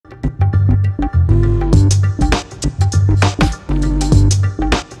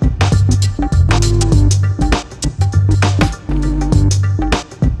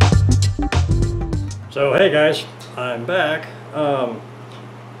Hey guys, I'm back.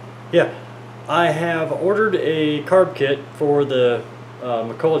 Yeah, I have ordered a carb kit for the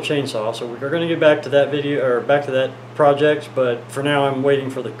McCulloch chainsaw, so we're going to get back to that video, or back to that project, but for now I'm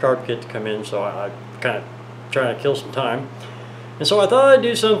waiting for the carb kit to come in, so I'm kind of trying to kill some time. And so I thought I'd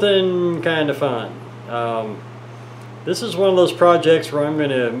do something kind of fun. This is one of those projects where I'm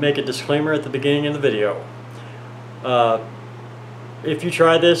going to make a disclaimer at the beginning of the video. If you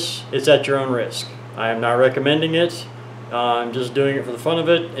try this, it's at your own risk. I am not recommending it. I'm just doing it for the fun of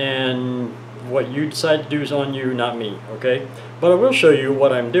it, and what you decide to do is on you, not me, okay? But I will show you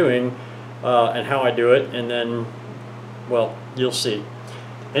what I'm doing and how I do it, and then, well, you'll see.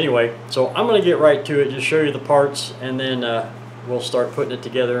 Anyway, so I'm going to get right to it, just show you the parts, and then we'll start putting it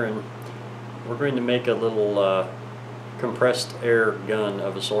together, and we're going to make a little compressed air gun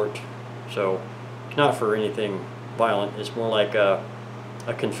of a sort. So, not for anything violent, it's more like a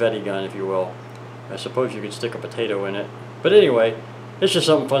confetti gun, if you will. I suppose you could stick a potato in it. But anyway, it's just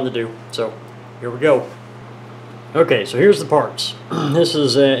something fun to do. So, here we go. Okay, so here's the parts. This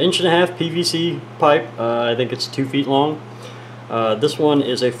is an 1.5" PVC pipe. I think it's 2 feet long. This one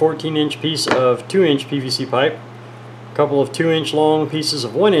is a 14-inch piece of 2-inch PVC pipe. A couple of 2-inch long pieces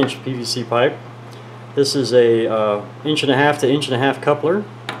of 1-inch PVC pipe. This is a 1.5" to 1.5" coupler.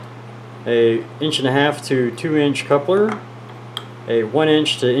 A 1.5" to 2-inch coupler. A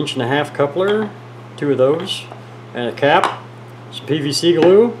 1-inch to 1.5" coupler. 2 of those, and a cap, some PVC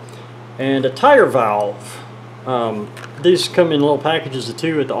glue, and a tire valve. These come in little packages of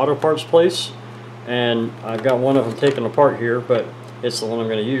 2 at the auto parts place, and I've got one of them taken apart here, but it's the one I'm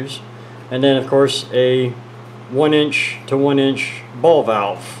going to use. And then of course a 1-inch to 1-inch ball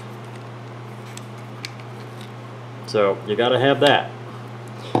valve. So you got to have that.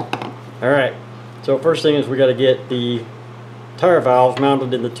 Alright, so first thing is we got to get the tire valve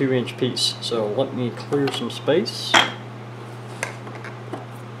mounted in the 2-inch piece. So let me clear some space.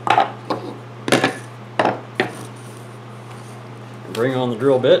 Bring on the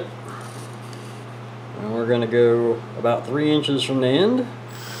drill bit. And we're going to go about 3 inches from the end.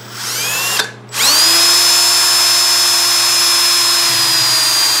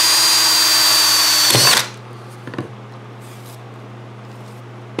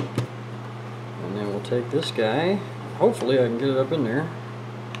 And then we'll take this guy. Hopefully I can get it up in there.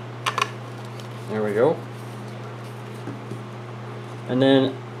 There we go. And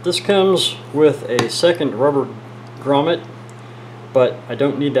then this comes with a second rubber grommet, but I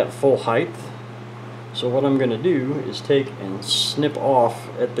don't need that full height. So what I'm going to do is take and snip off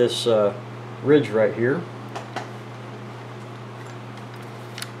at this ridge right here.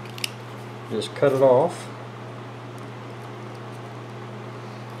 Just cut it off.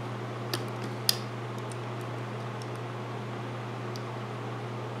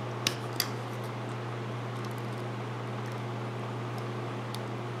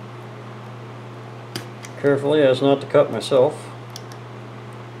 Carefully as not to cut myself.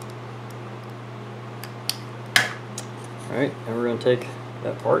 Alright, and we're going to take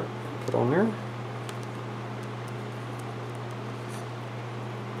that part and put on there.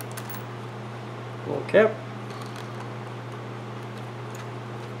 Little cap.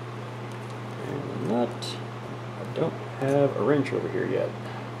 And a nut. I don't have a wrench over here yet.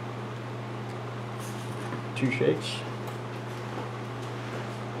 2 shakes.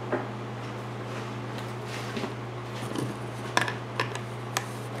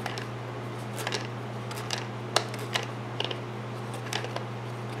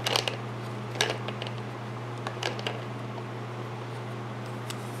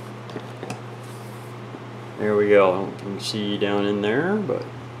 There we go. You can see down in there, but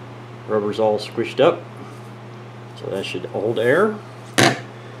rubber's all squished up, so that should hold air.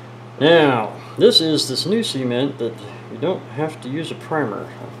 Now, this is this new cement that you don't have to use a primer.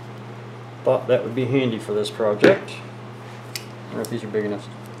 I thought that would be handy for this project. I don't know if these are big enough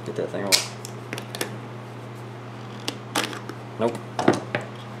to get that thing off. Nope.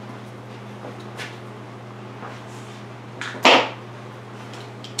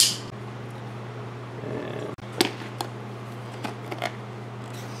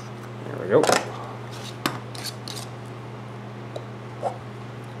 Go. And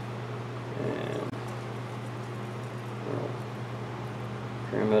we'll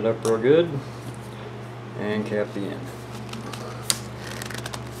cram that up real good and cap the end.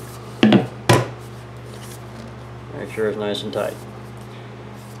 Make sure it's nice and tight.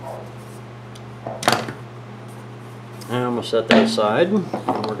 And I'm going to set that aside,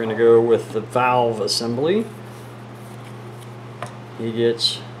 and we're going to go with the valve assembly. He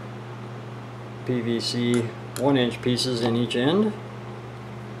gets PVC 1-inch pieces in each end.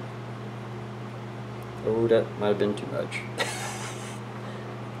 Oh, that might have been too much.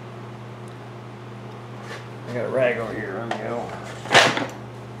 I got a rag over here. Let me go.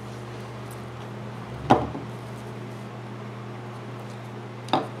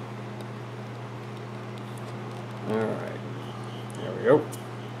 Alright. There we go.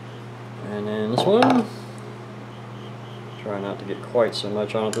 And then this one. Try not to get quite so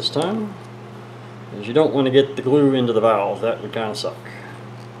much on it this time, because you don't want to get the glue into the valve. That would kind of suck.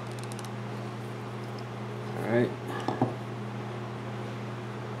 Alright.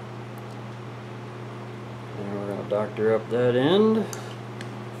 And we're going to doctor up that end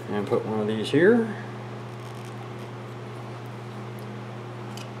and put one of these here.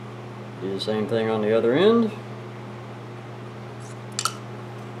 Do the same thing on the other end.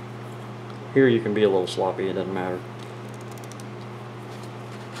 Here you can be a little sloppy, it doesn't matter.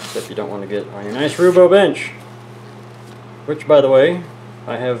 Except you don't want to get on your nice Rubo bench. Which, by the way,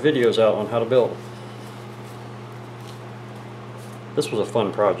 I have videos out on how to build. This was a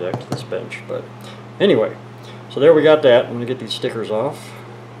fun project, this bench, but anyway. So there we got that. I'm going to get these stickers off.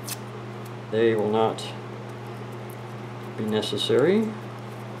 They will not be necessary,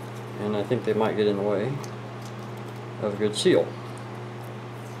 and I think they might get in the way of a good seal.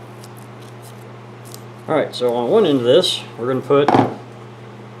 Alright, so on one end of this, we're going to put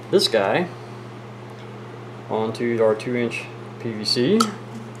this guy onto our 2-inch PVC,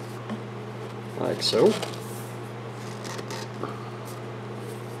 like so.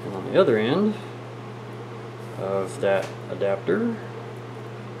 And on the other end of that adapter,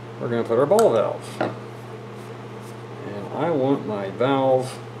 we're going to put our ball valve. And I want my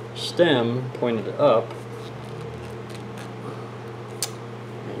valve stem pointed up.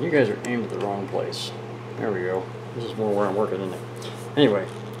 And you guys are aimed at the wrong place. There we go. This is more where I'm working, isn't it? Anyway,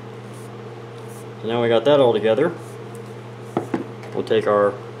 so now we got that all together. We'll take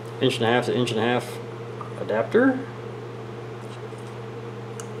our 1.5 to 1.5 adapter,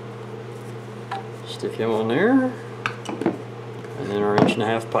 stick him on there, and then our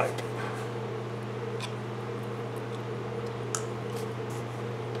 1.5 pipe.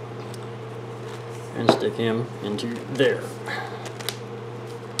 And stick him into there.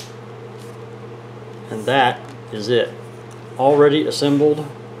 And that is it. Already assembled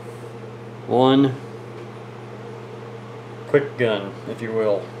one quick gun, if you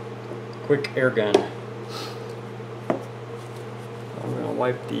will. Quick air gun. I'm going to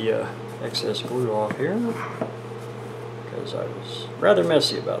wipe the excess glue off here, because I was rather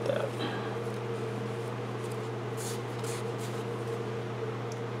messy about that.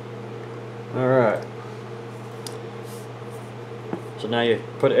 Alright. So now you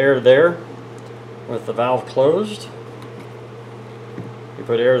put air there with the valve closed. You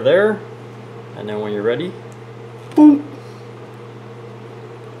put air there, and then when you're ready, boom.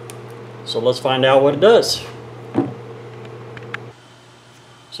 So let's find out what it does.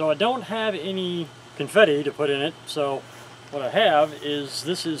 So I don't have any confetti to put in it, so what I have is,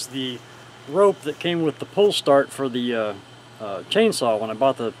 this is the rope that came with the pull start for the chainsaw. When I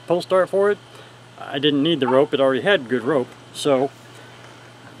bought the pull start for it, I didn't need the rope, it already had good rope. So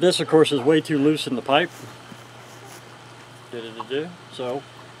this, of course, is way too loose in the pipe. So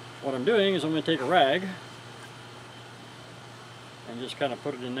what I'm doing is I'm going to take a rag and just kind of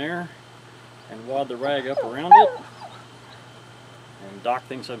put it in there and wad the rag up around it. And Doc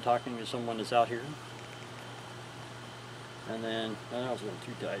thinks I'm talking to someone that's out here. And then, that was a little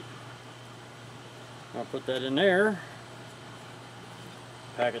too tight. I'll put that in there,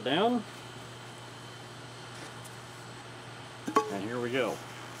 pack it down, and here we go.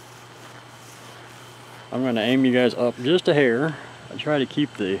 I'm going to aim you guys up just a hair. I try to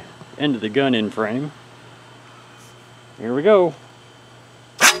keep the end of the gun in frame. Here we go.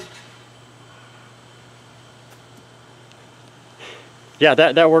 Yeah,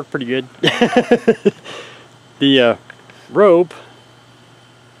 that worked pretty good. The rope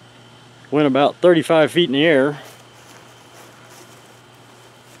went about 35 feet in the air.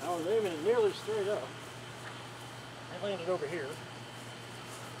 I was aiming it nearly straight up. I landed over here.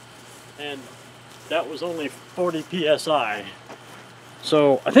 And that was only 40 psi.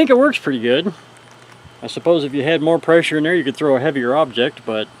 So I think it works pretty good. I suppose if you had more pressure in there you could throw a heavier object,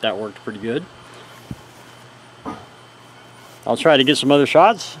 but that worked pretty good. I'll try to get some other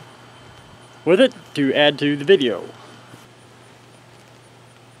shots with it to add to the video.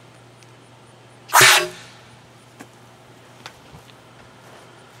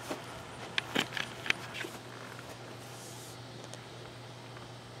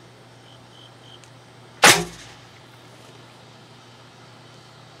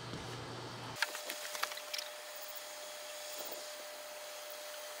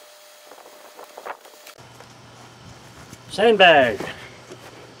 Sandbag.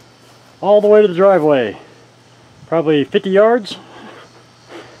 All the way to the driveway. Probably 50 yards.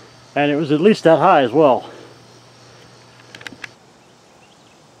 And it was at least that high as well.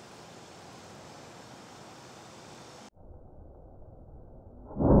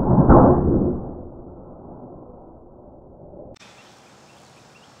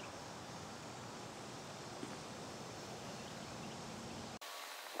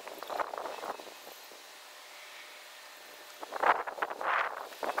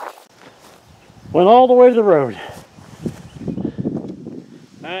 Went all the way to the road.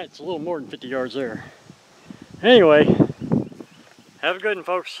 It's a little more than 50 yards there. Anyway, have a good one,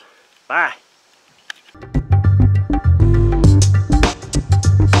 folks. Bye.